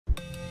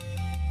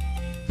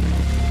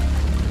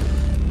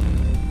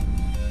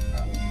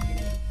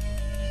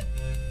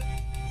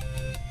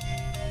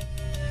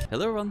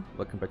Hello everyone,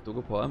 welcome back to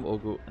Oghupower. I'm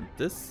Oghu, and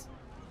this is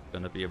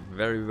gonna be a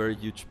very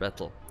huge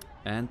battle.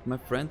 And my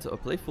friend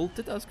Playful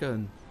did ask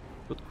a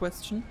good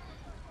question.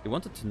 He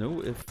wanted to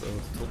know if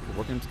Total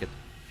War games get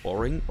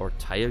boring or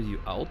tire you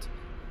out.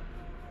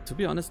 To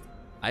be honest,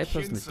 I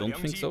personally don't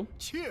think so.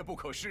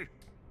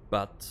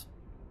 But,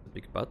 a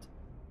big but,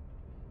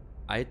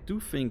 I do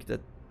think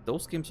that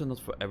those games are not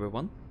for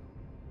everyone.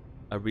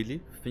 I really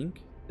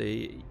think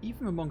they,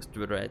 even among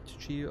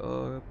strategy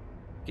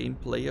game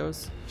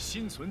players,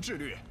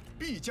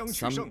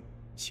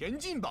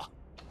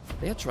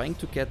 they are trying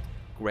to get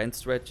grand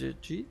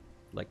strategy,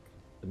 like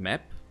the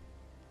map,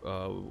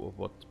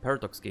 what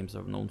Paradox games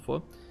are known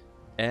for,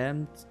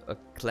 and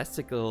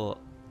classical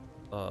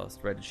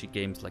strategy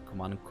games like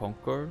Command &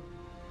 Conquer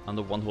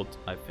under one hood,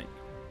 I think.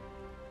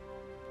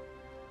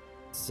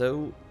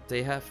 So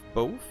they have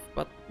both,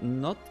 but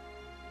not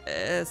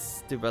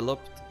as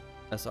developed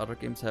as other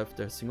games have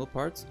their single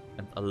parts,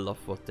 and I love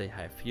what they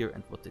have here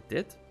and what they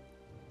did.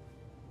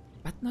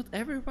 But not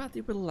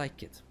everybody will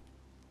like it.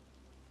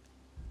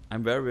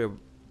 I'm very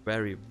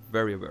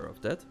aware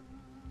of that.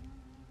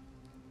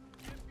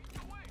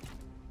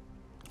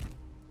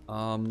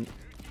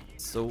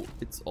 So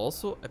it's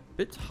also a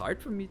bit hard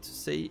for me to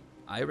say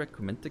I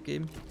recommend the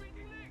game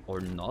or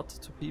not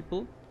to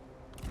people,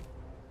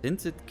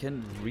 since it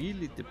can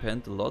really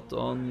depend a lot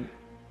on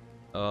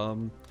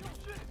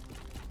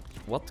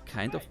what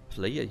kind of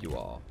player you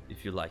are,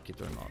 if you like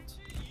it or not.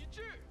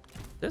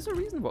 There's a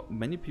reason why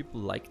many people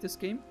like this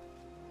game,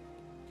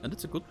 and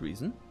it's a good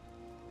reason.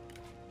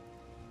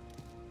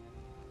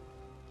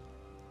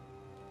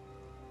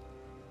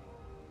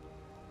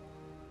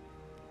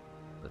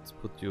 Let's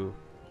put you...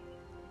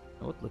 You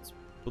know what? Let's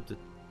put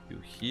you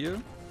here.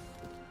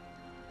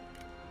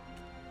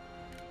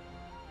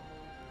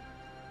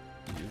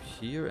 You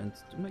here, and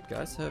do my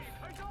guys have...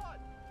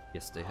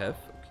 Yes, they have.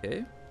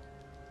 Okay.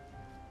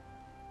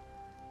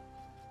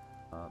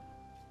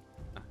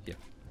 Here.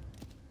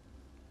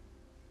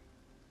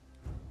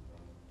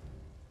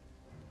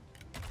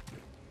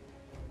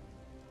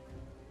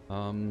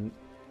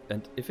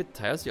 And if it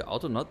tires you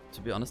out or not,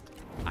 to be honest,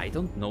 I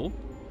don't know.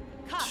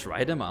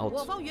 Try them out.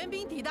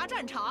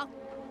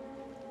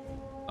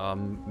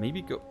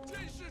 Maybe go...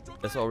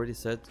 As I already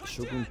said,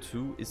 Shogun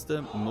 2 is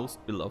the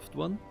most beloved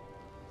one.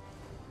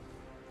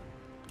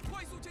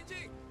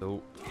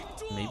 So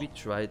maybe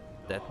try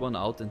that one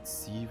out and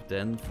see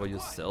then for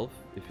yourself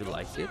if you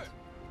like it.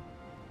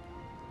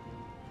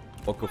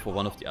 Or go for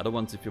one of the other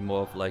ones if you're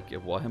more of like a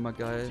Warhammer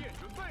guy.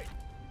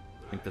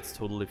 I think that's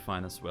totally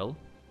fine as well.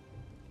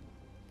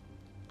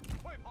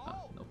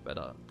 No,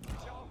 better.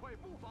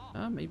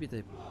 Maybe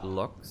they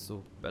block,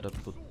 so better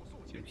put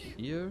you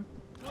here.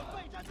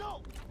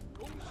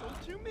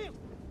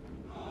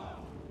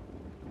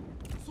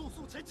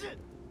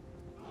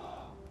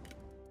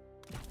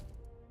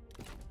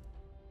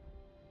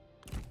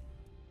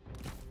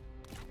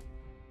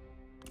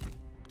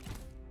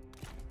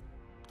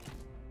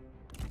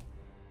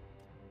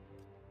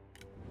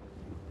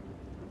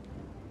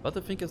 But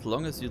I think as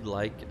long as you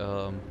like,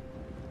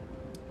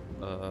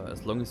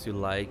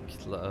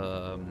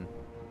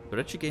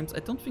 strategy games, I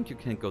don't think you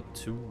can go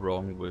too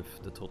wrong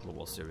with the Total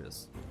War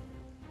series.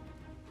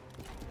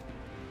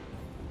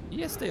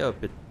 Yes, they are a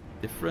bit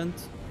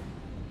different.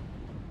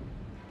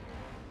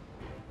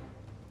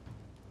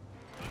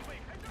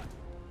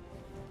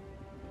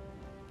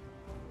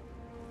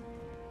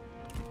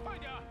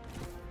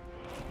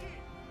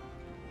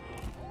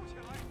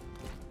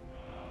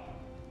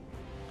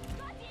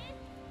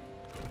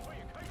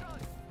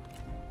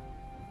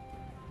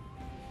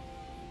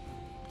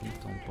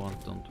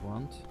 Don't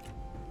want.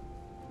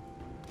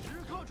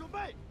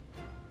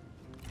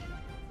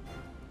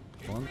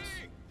 Want.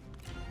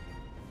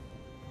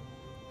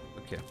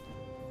 Okay.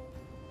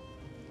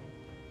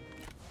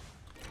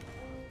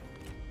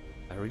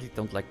 I really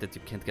don't like that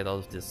you can't get out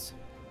of this.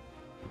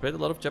 You played a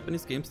lot of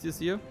Japanese games this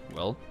year?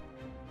 Well,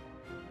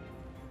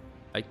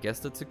 I guess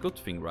that's a good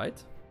thing, right?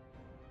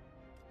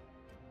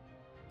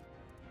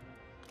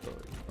 So,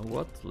 you know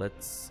what?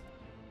 Let's...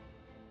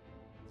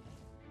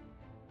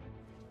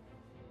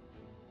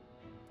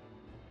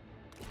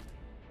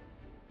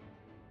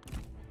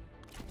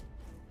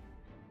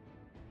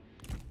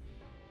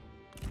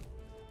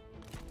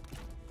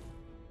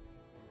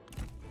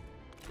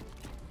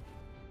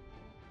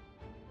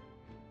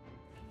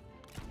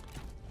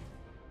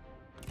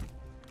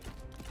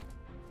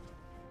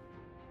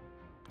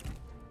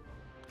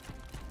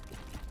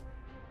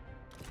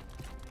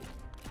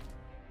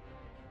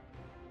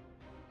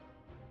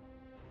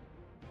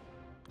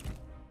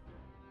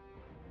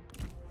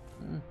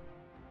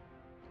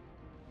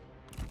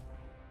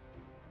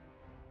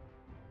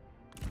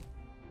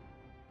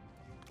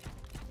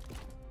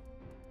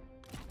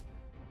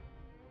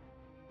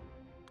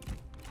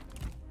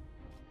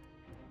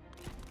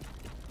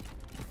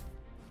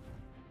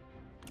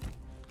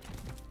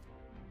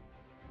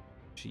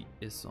 She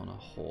is on a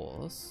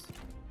horse.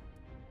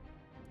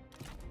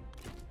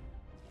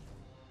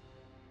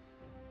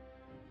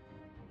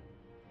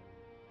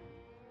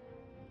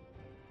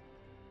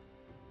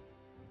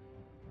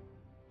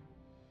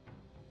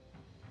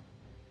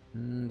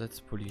 Let's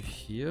pull you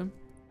here.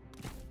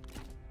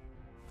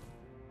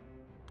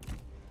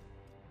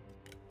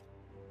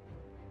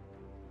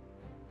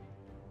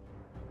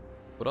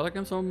 What other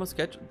games on my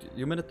schedule?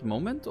 You mean at the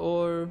moment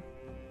or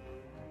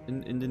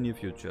in the near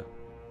future?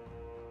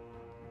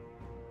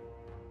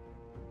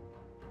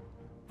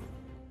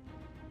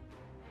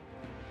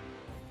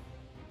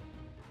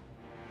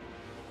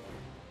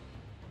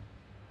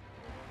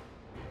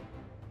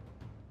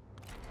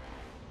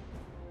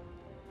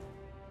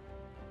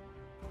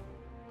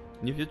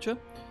 Near future?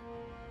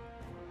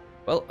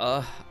 Well,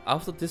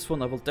 after this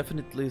one I will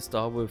definitely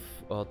start with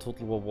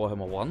Total War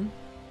Warhammer 1.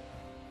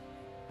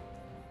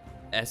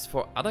 As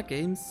for other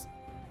games,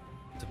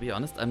 to be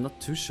honest, I'm not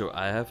too sure.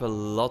 I have a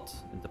lot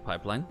in the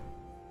pipeline.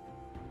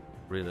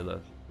 Really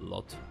a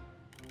lot.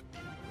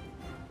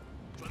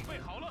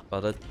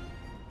 But I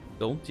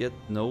don't yet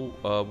know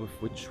with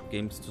which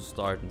games to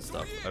start and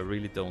stuff. I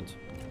really don't.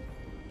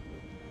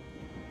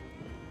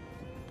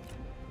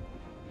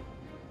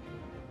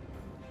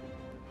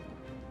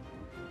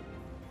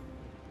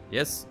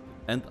 Yes,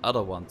 and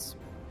other ones.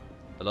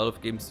 A lot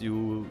of games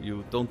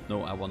you don't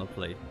know I wanna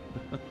play.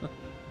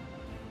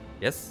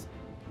 Yes.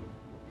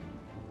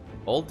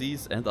 All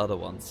these and other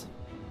ones.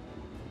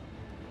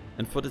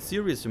 And for the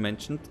series you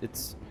mentioned,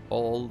 it's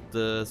all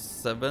the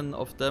 7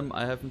 of them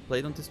I haven't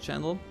played on this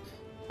channel.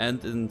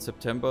 And in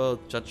September,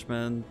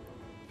 Judgment,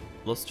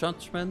 Lost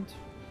Judgment.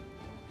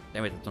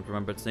 Damn it, I don't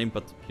remember its name,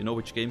 but you know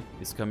which game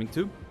is coming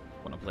too.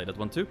 Wanna play that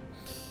one too.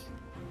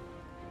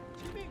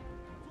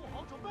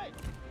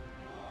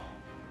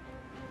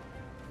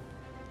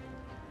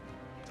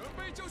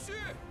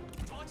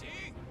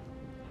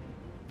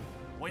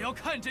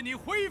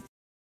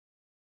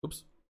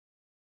 Oops.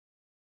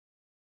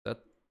 That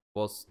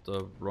was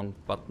the wrong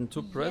button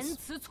to press.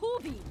 Okay.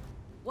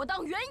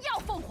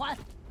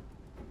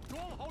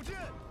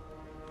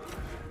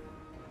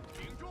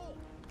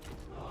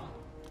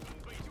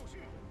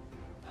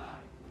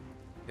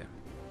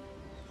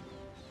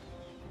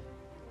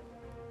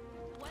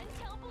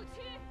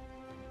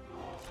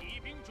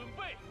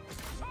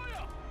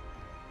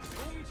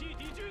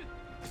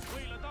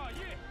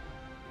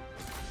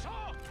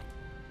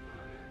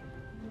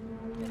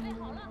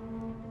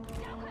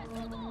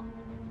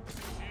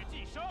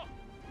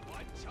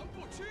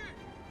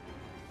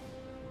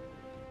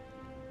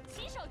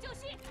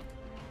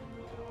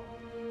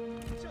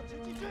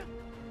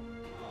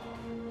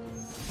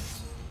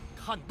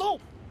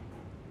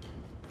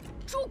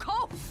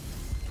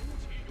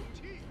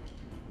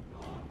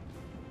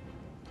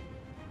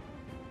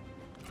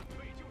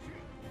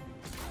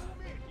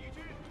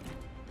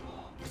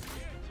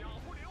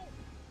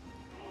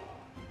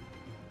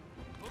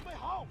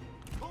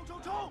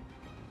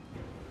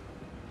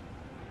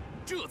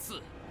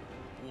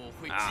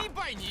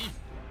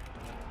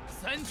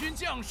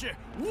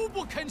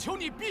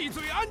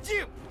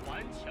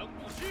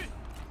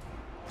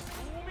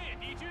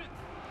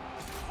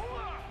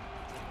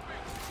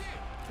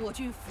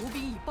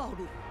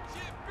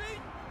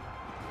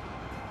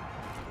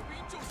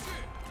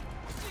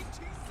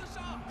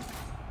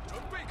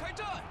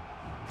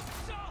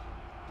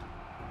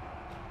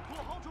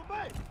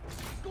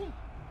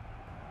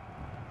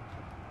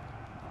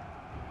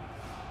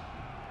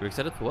 You're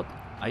excited for what?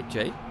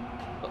 IJ?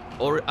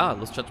 Or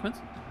Lost Judgment?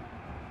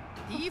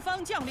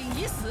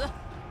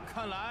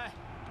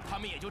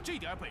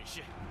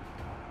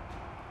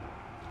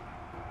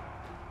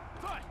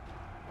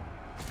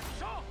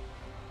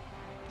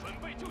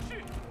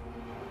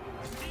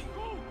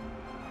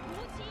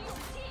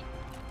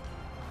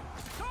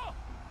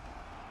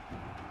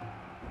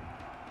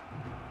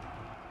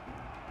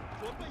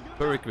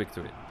 Pyrrhic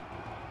victory.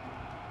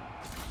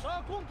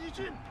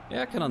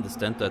 Yeah, I can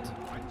understand that.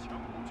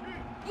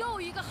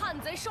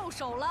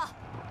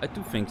 I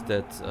do think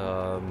that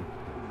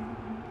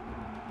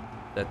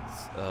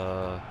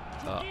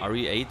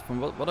RE8,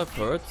 from what I've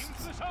heard,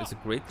 is a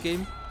great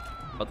game,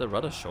 but a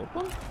rather short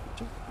one,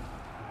 which I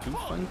do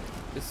find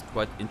is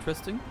quite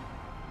interesting.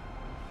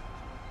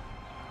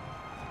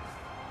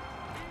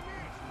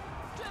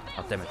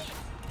 Oh, damn it.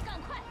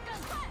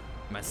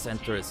 My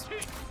center is...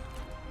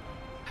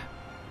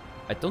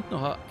 I don't know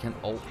how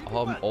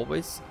I'm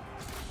always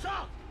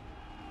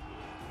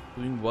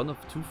doing one of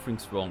two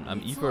things wrong.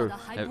 I'm either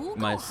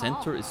my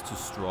center is too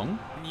strong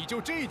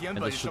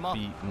and I should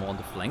be more on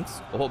the flanks,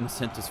 or my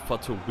center is far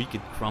too weak,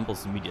 it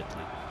crumbles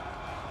immediately.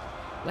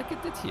 Like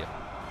it did here.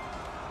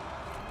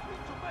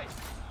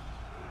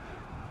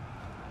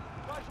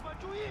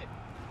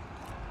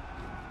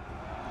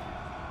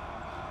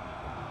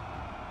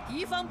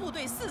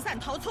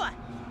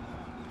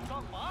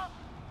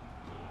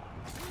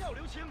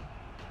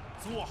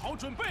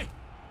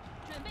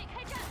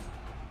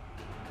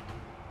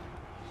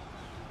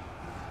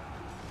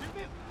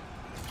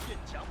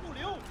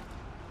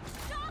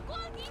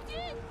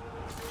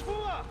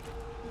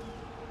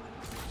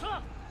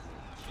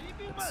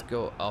 Let's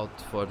go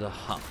out for the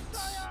hunt.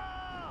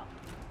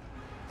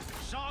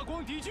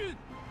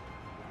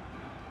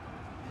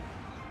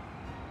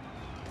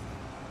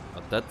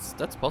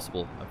 That's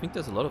possible. I think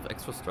there's a lot of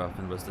extra stuff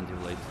in Resident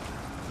Evil 8.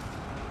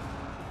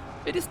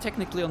 It is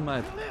technically on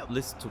my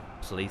list to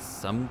play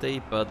someday,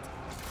 but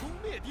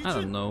I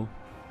don't know.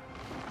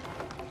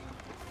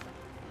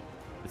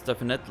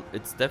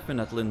 It's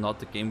definitely not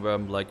the game where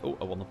I'm like, oh,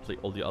 I want to play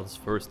all the others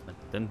first and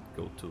then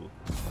go to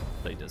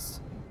play this.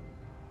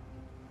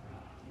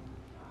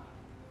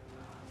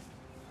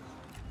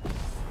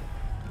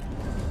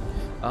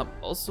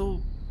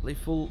 Also,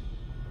 Playful,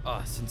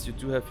 since you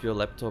do have your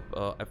laptop,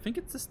 I think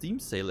it's a Steam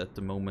sale at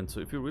the moment, so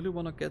if you really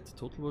want to get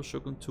Total War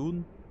Shogun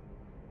 2,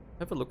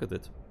 have a look at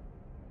it.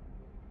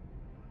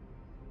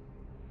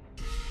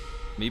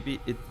 Maybe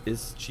it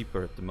is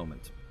cheaper at the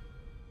moment.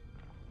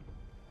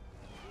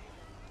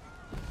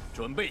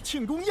 准备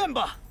庆功宴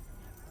吧！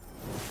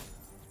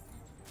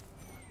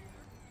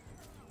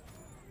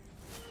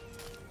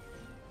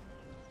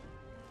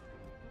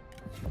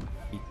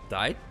 He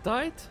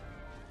died?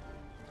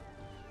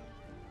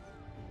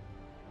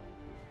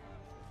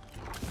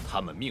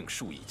 他们命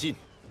数已尽，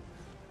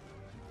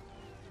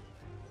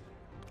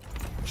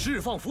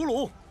释放俘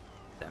虏。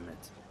 Damn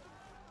it.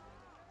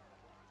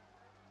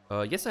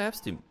 Yes, I have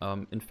Steam.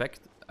 In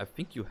fact, I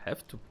think you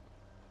have to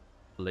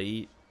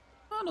play,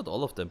 not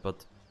all of them,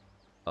 but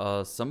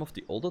some of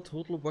the older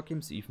Total War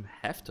games even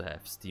have to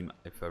have Steam,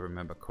 if I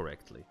remember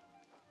correctly.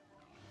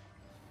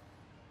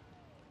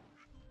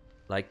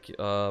 Like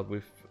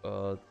with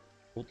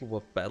Total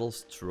War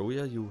Battles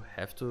Troya, you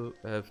had to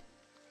have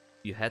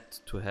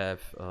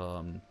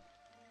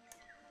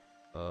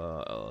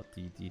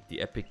the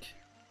epic,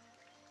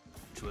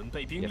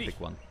 the epic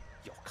one.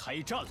 要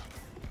开战了！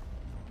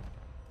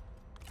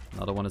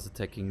 Another one is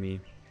attacking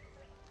me.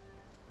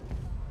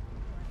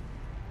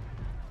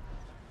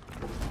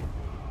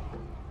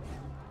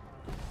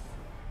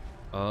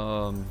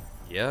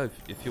 Yeah,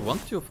 if you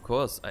want to, of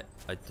course.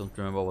 I don't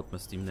remember what my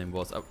Steam name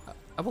was.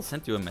 I will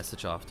send you a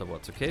message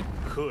afterwards, okay?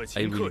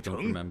 I really don't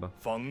remember.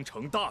 方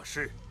成大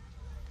事。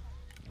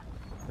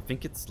 I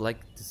think it's like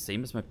the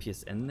same as my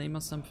PSN name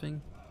or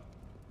something.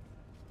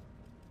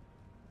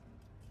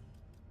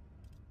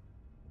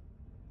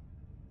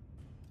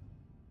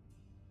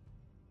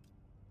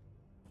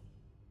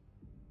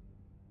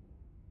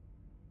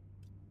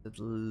 At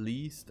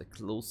least a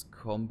close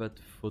combat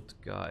foot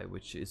guy,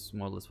 which is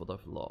more or less what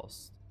I've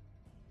lost.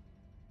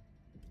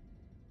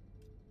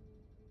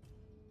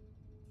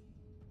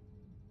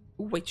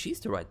 Oh wait, she's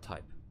the right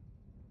type.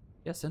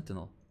 Yeah,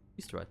 Sentinel.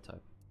 She's the right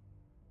type.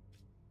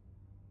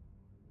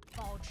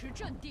 保持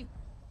镇定。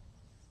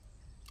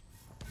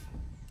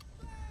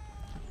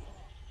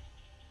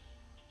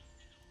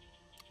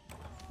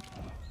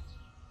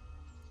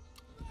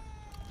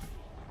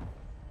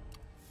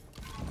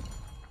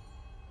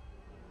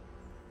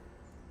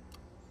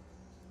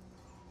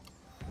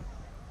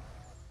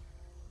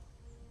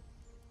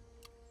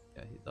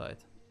 Yeah, he died.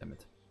 Damn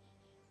it.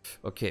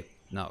 Okay,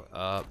 now,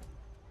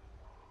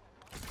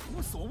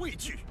 无所畏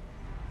惧，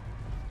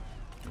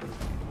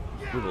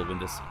 we will win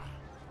this.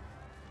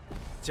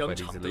 疆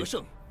场得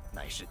胜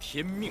乃是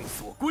天命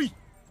所归。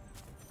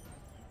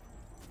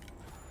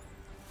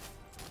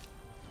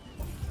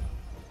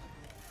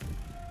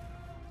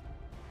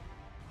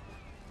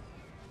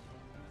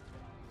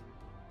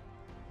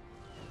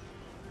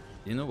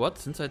 You know what?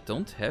 Since I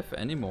don't have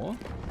any more,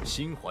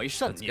 心怀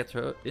善 let's 念， get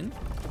her in.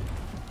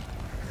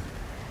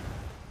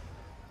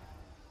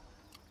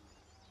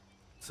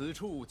 此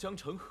处将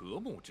成和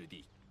睦之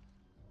地。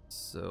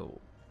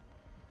 So,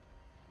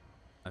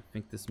 I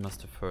think this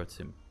must have hurt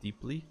him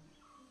deeply.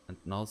 And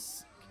now,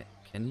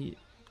 can he?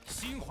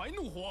 心怀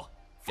怒火，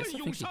 Yes, 奋 I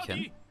勇 think he 杀 can.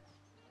 敌。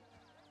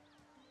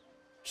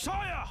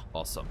杀呀！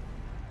 Awesome.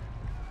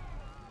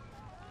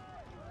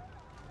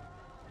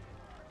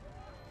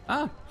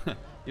 Ah,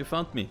 you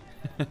found me.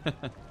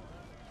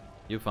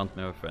 You found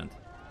me, my friend.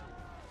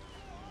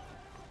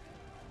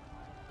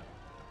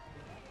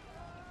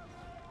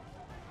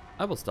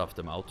 I will stuff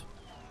them out.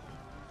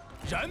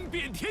 燃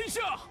遍天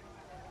下。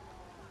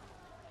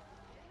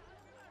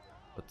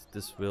 But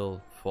this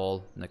will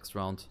fall next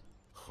round.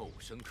 后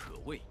生可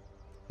畏，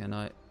 Can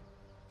I?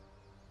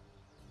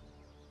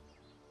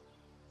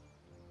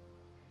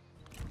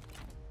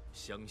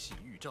 相信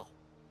预兆，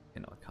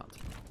 Okay, no, I can't.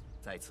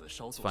 在此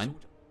稍 It's 作 fine. 休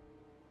整。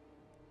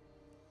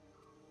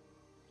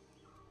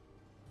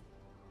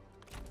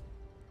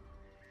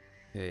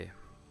 Okay,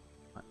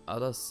 my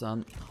other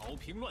son 讨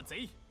平乱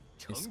贼，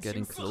成 is 行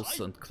getting 四 closer 海。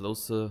 and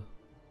closer to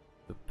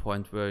the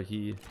point where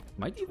he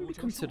might even be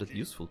出征数 considered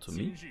日 useful to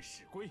今 me. 日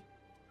始归。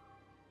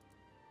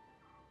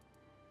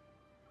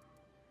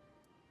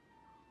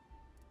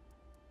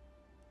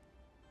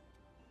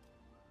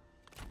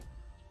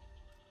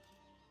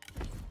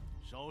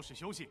 稍事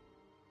休息。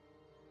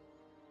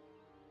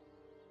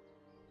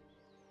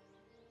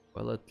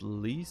 Well, at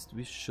least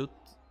we should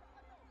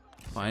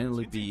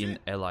finally be in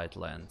Allied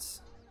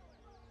lands.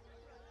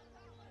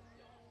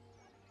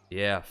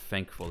 Yeah,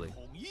 thankfully.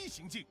 统一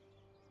行进。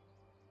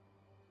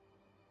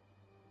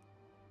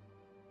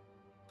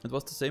 It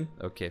was the same?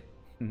 Okay.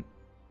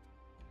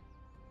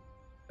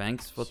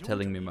 Thanks for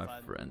telling me, my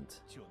friend.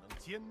 就能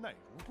艰难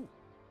如故。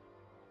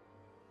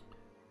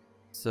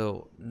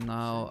So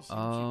now,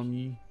 I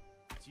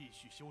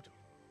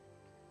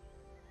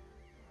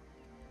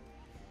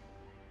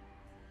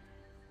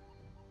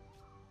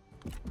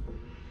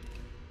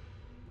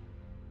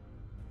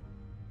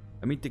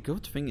mean, the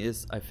good thing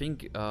is, I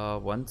think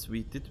once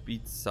we did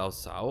beat Cao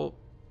Cao,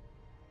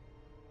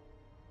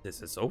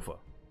 this is over.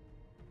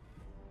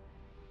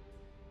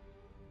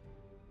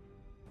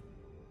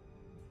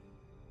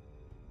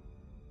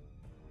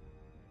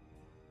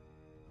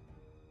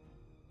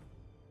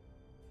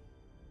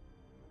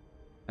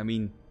 I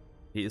mean,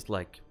 he is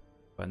like,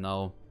 by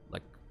now,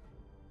 like,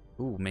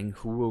 ooh, Meng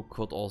Huo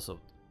could also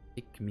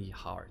kick me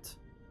hard.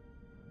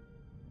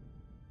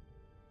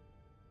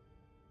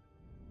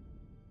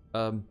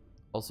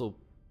 Also,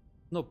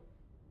 no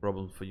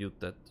problem for you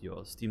that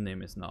your Steam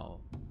name is now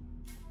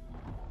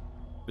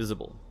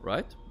visible,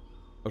 right?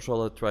 Or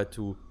shall I try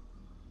to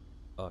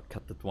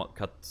cut the part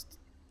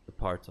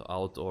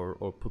out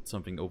or put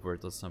something over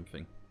it or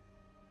something?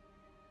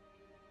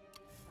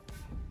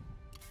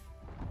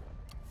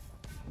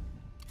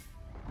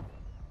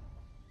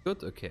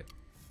 Good, okay.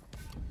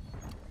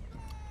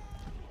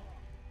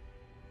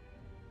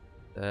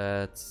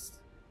 That's...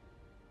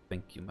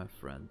 Thank you, my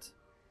friend.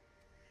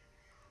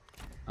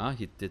 Ah,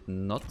 he did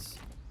not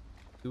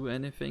do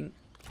anything.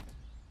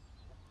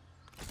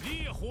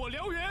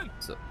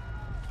 So.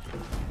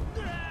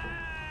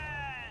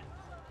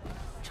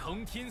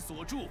 承天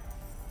所助，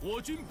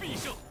我军必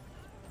胜。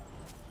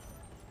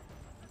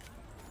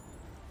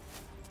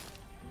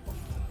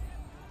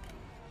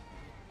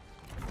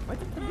 Why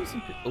did I lose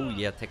him? Oh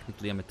yeah,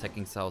 technically I'm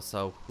attacking Cao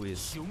Cao, who is...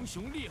 熊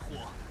熊烈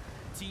火，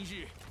今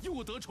日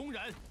又得重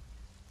燃。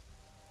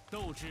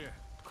斗志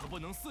可不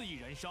能肆意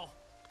燃烧，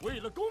为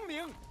了功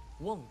名，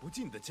望不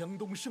尽的江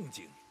东盛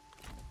景。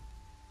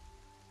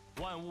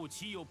万物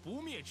岂有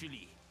不灭之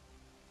理？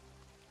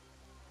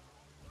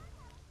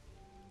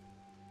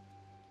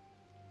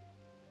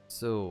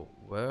 So,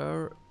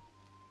 where...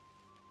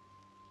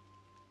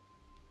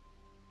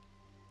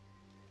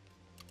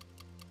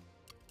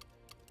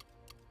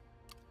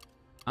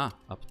 Ah,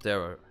 up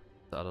there are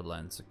the other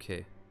lines,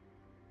 okay.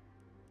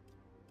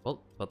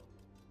 Well, but...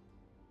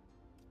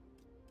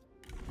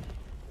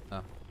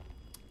 Ah,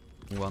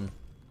 one.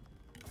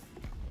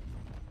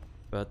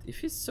 But if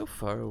he's so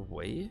far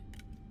away,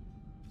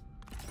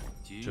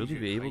 shouldn't we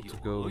be able to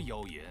go...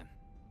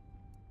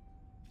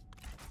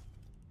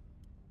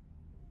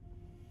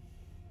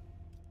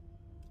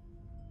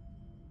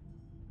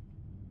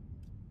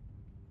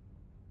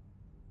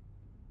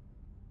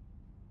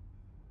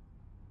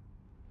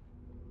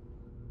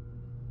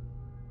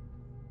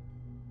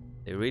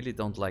 They really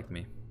don't like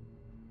me.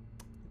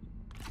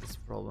 This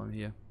problem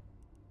here.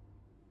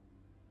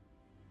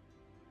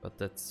 But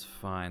that's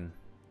fine.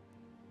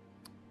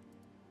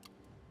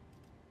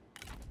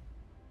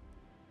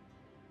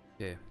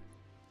 Okay.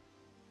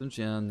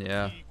 Sunjian,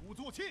 yeah.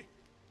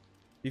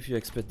 Leave your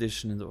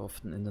expedition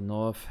often in the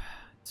north.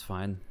 It's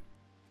fine.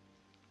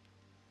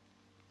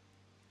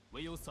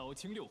 唯有扫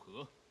清六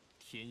合，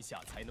天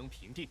下才能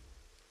平定。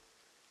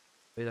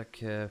 Beta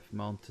Cav,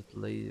 mounted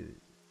lady.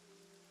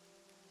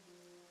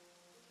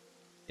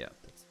 Yeah,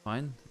 that's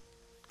fine.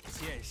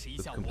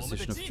 Good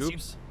composition of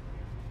troops.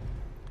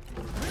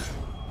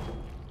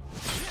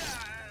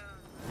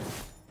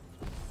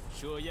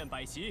 设宴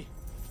摆席，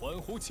欢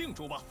呼庆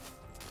祝吧！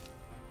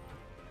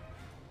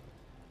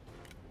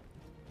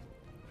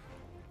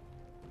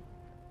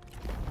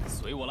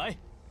随我来，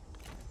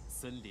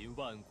森林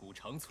万古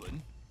长存。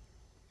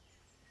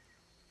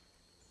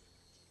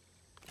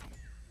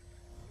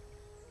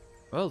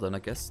 Well, then I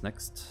guess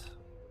next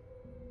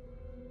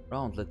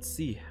round, let's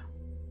see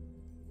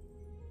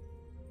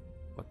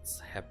what's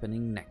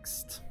happening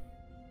next.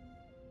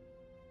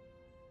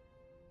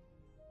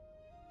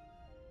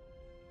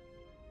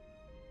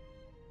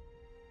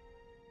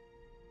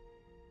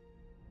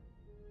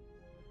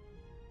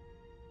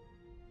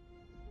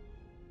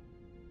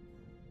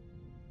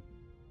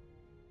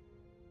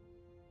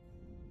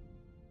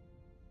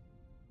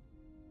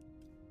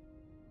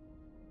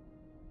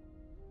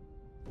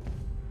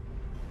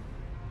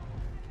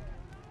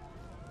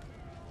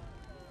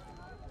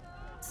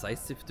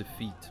 Decisive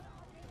defeat.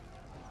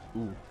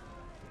 Ooh.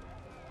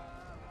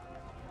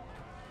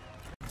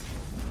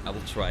 I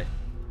will try.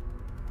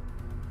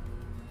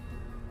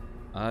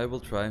 I will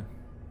try.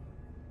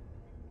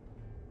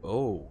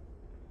 Oh.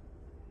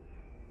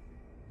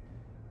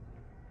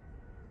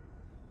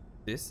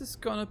 This is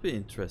gonna be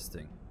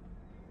interesting.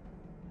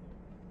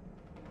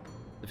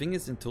 The thing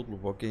is, in Total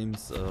War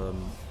games,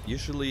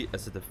 usually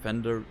as a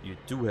defender you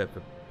do have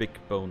a big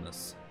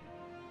bonus.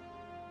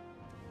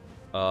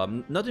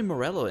 Not in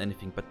morale or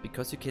anything, but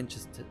because you can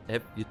just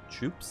have your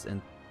troops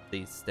and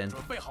they stand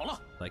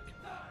like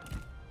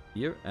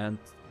here, and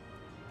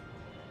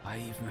I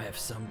even have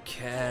some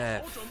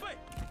cav.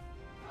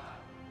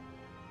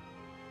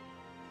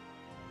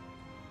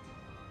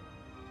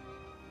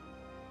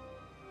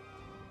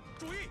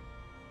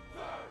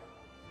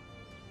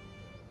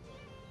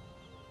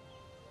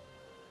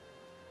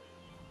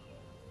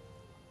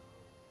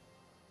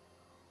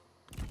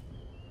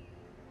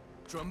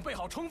 准备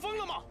好冲锋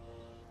了吗？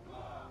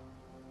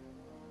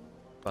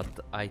 But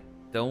I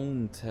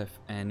don't have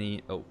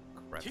any. Oh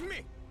crap! 听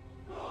命，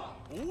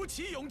鼓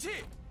起勇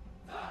气。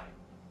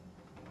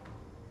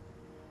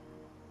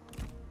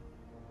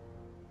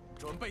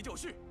准备就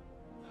绪。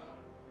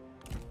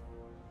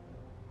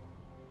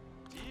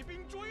骑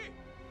兵注意！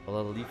 Will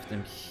I leave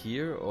them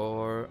here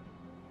or?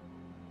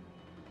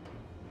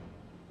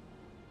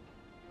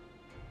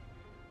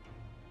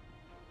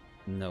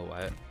 No,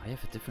 I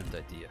have a different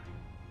idea.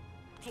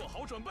 做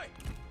好准备。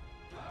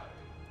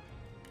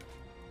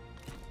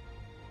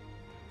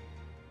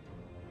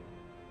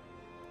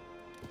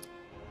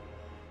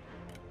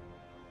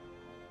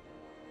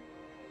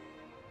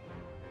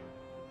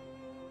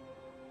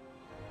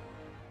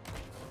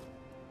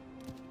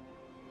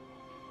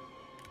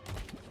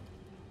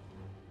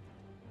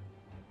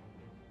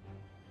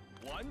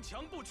 顽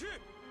强不屈。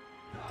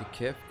 The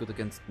Cav good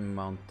against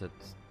mounted.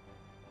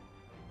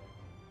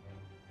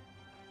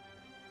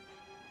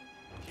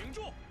 挺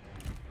住，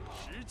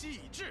时机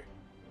已至。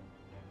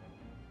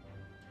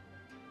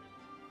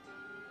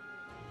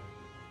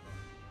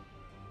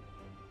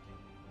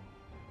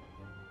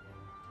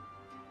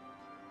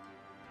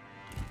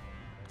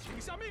请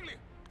下命令，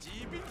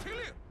骑兵听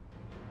令。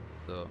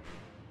 So,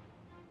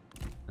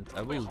 and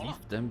I will leave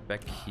them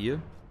back here,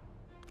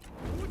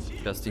 鼓起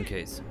勇 just in 气。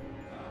 case.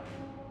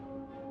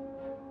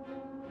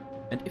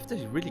 And if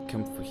they really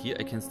come for here,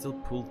 I can still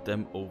pull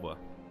them over.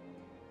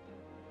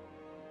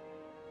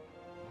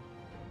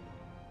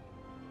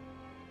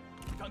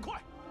 赶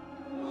快！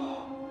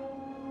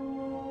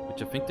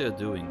 Which I think they're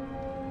doing.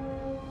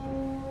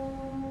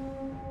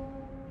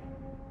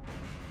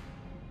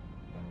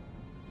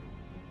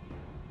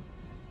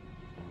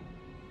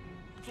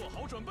 做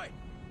好准备。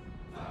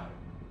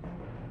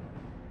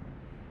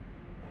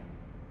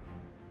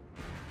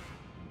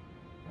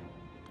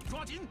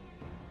抓紧！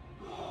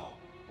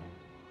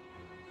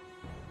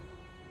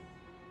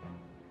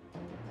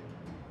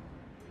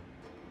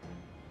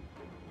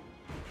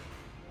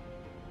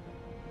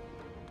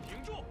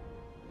挺住！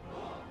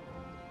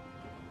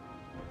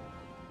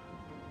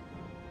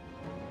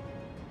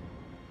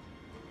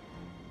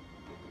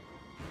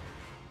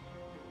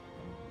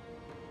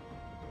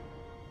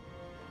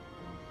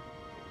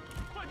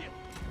快点！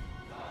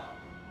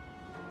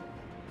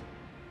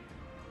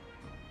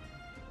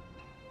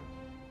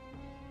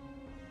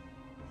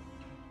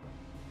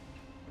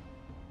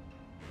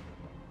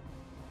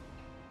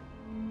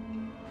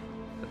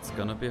 That's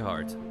gonna be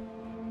hard.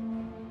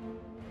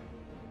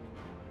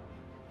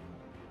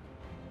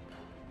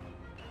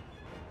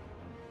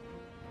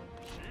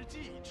 时机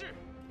已至。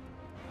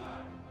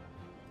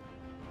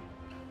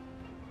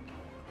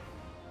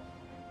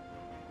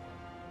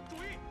注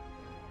意！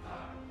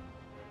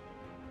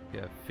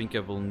 Yeah, I think I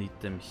will need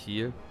them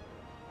here.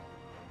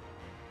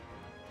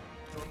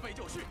 准备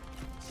就绪，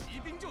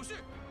骑兵就绪。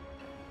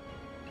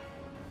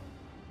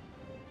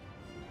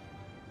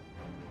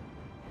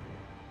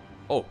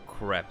 Oh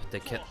crap, they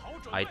can.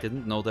 I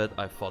didn't know that.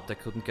 I thought they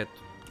couldn't get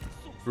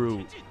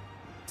through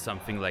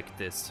something like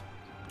this.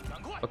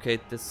 赶快！ Okay,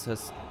 this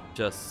has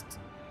just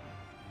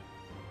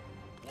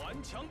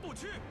顽强不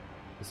屈。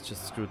 this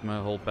just screwed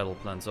my whole battle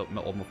plans up,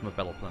 all of my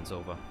battle plans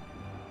over.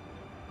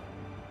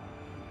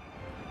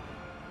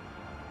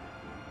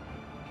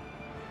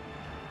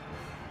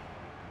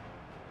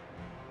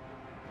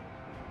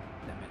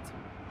 Damn it.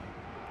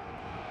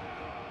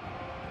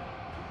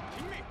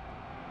 听命！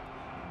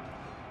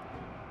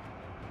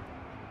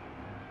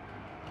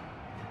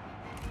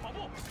跑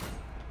步！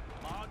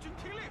马军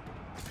听令，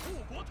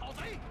护国讨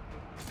贼，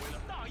为了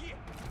大业，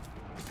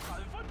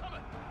砍翻他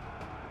们！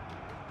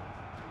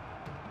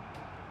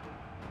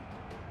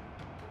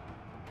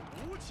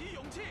鼓起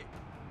勇气，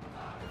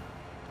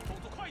动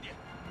作快点！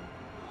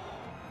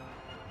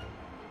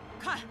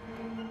看，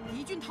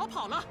敌军逃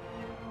跑了。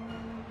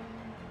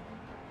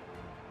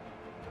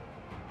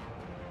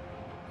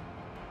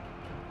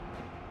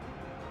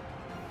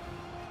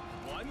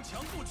 顽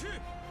强不屈，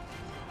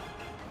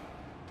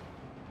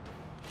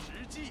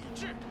时机已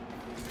至，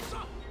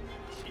上！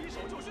起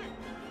手就绪，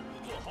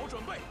做好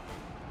准备，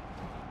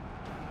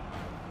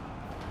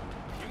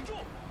挺住！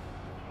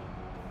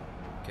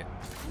 Okay,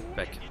 污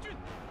back. 蔑敌军，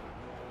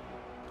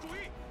注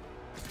意，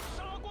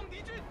杀光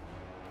敌军！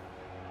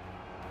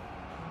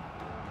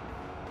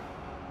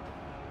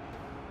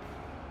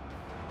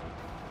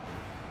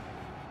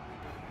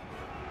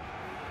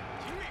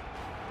听命，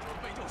准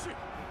备就绪，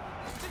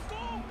进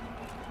攻！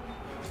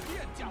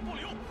 片甲不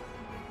留，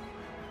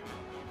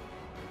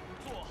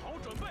做好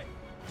准备，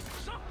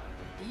上！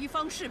敌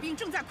方士兵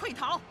正在溃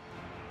逃，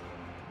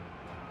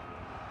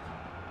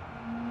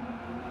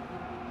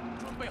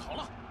准备好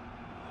了，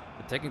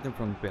 Attacking them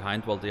from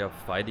behind while they are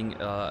fighting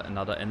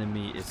another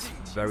enemy is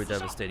very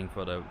devastating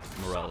for their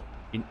morale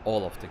in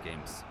all of the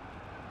games.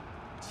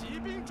 骑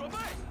兵准备，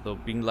 So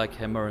being like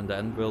Hammer and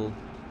Anvil,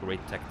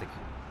 great tactic.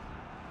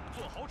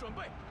 做好准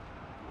备，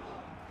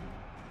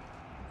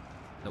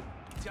 Nope,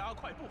 加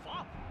快步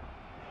伐，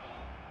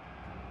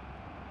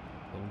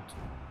 don't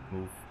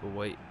move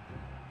away.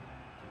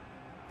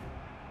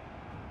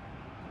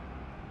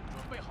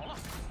 备好了。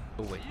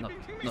 Oh wait, not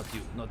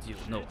you, not you.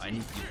 No, I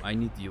need you, I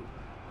need you.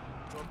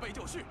 准备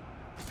就绪，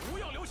不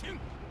要留情。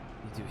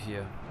 Need you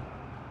here.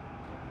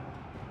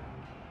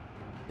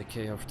 Take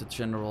care of the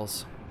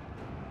generals.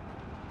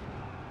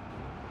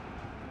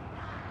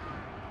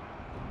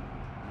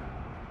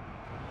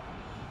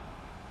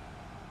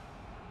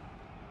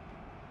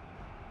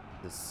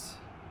 This.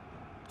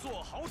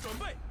 做好准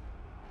备。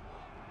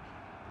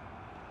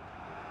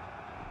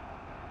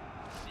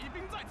骑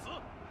兵在此，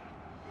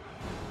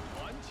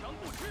顽强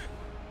不屈。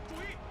注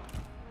意，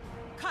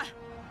看，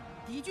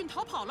敌军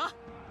逃跑了。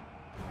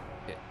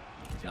 Okay.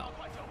 加 Now,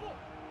 快脚步。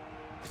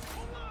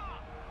冲啊！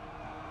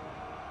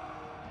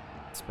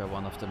 spare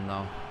one of them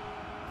now.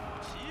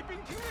 骑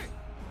兵听命，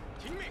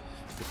听命。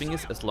 The thing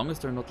is, as long as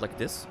they're not like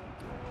this,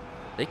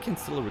 they can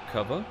still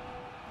recover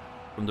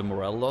from the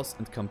morale loss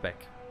and come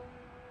back.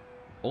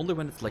 Only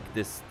when it's like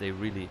this, they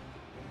really,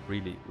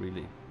 where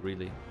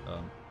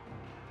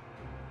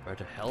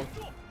the hell?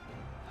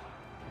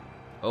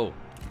 Oh,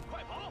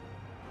 快跑！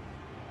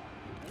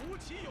鼓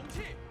起勇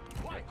气，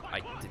快 I 快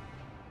快！ did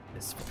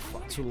this for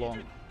far too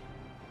long.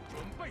 准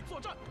备作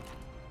战，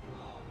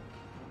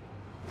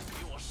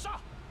给我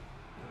杀！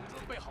准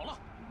备好了，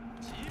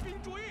骑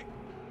兵注意，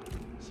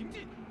行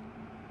进，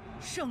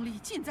胜利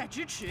近在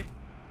咫尺。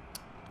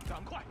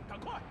赶快赶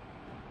快！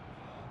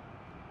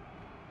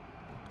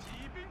骑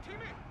兵听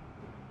命，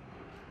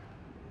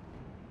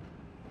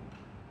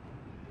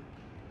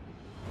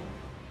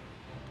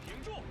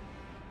挺住，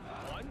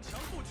顽强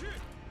不屈，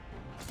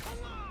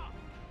冲啊！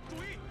注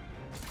意，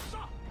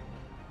杀！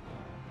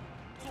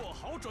做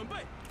好准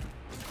备，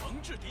惩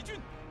治敌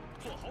军，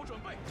做好准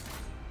备。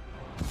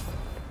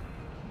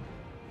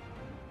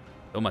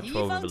 So much 敌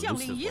for 方 the 将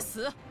领 losers 已 one.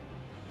 死。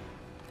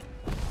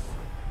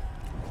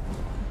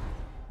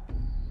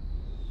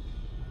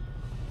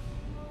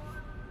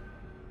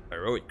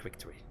 Heroic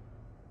victory.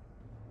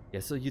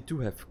 Yeah, so you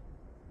do have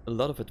a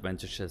lot of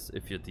advantages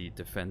if you're the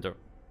defender.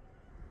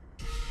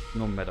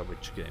 No matter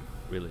which game,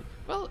 really.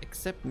 Well,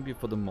 except maybe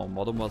for the more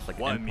modern ones like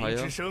万民 Empire.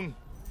 之声，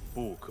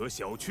不可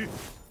小觑。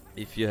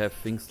 If you have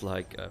things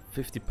like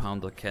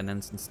 50-pounder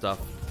cannons and stuff,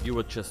 you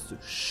would just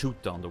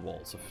shoot down the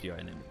walls of your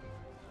enemy.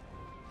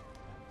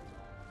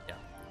 Yeah.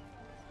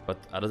 But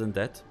other than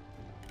that,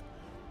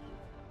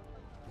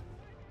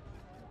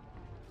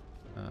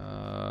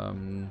 I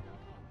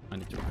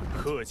need to.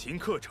 克勤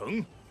克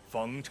诚，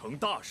方成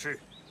大事。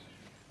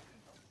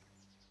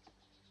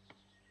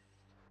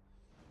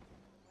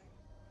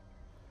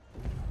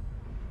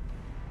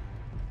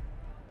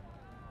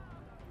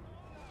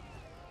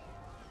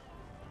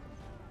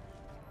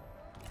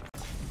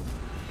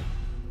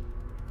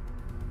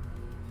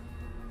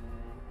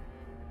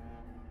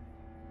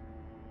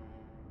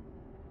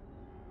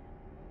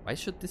 Why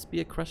should this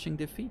be a crushing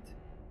defeat?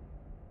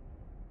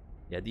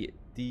 Yeah,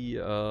 the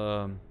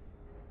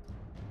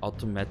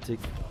automatic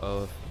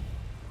of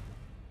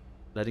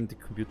letting the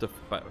computer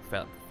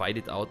fight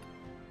it out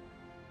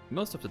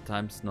most of the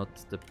time is not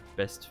the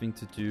best thing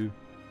to do,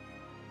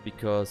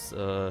 because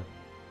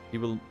he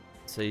will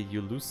say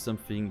you lose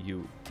something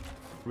you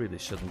really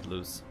shouldn't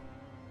lose.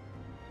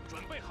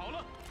 准备好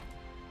了，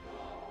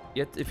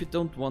 Yet if you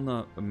don't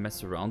wanna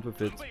mess around with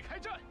准 it, 备开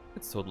战。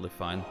 it's totally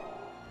fine.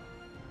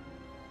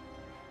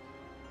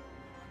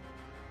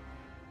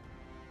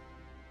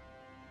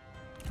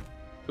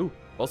 Ooh,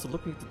 also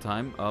looking at the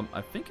time,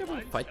 I think I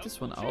will fight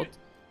this one out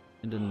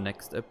in the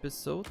next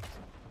episode.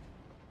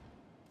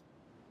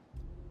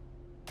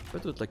 If I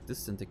do it like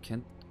this, then they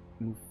can't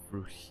move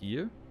through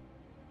here.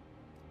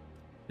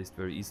 At least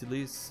very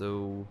easily,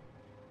 so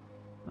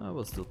I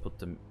will still put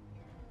them...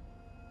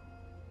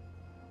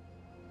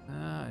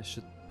 I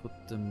should put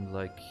them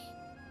like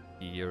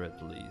here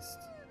at least.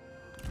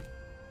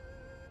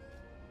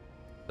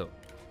 So.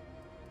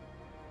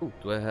 Ooh,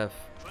 do I have...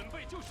 准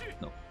备就绪。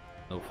 No.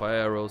 No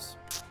fire arrows.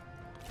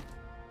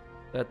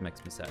 That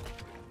makes me sad.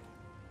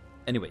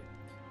 Anyway,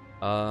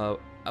 I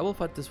will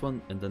fight this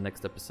one in the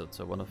next episode,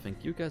 so I want to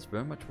thank you guys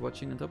very much for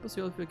watching, and hope to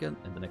see all of you again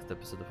in the next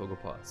episode of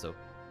Oghupower. So,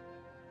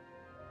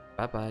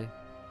 bye bye.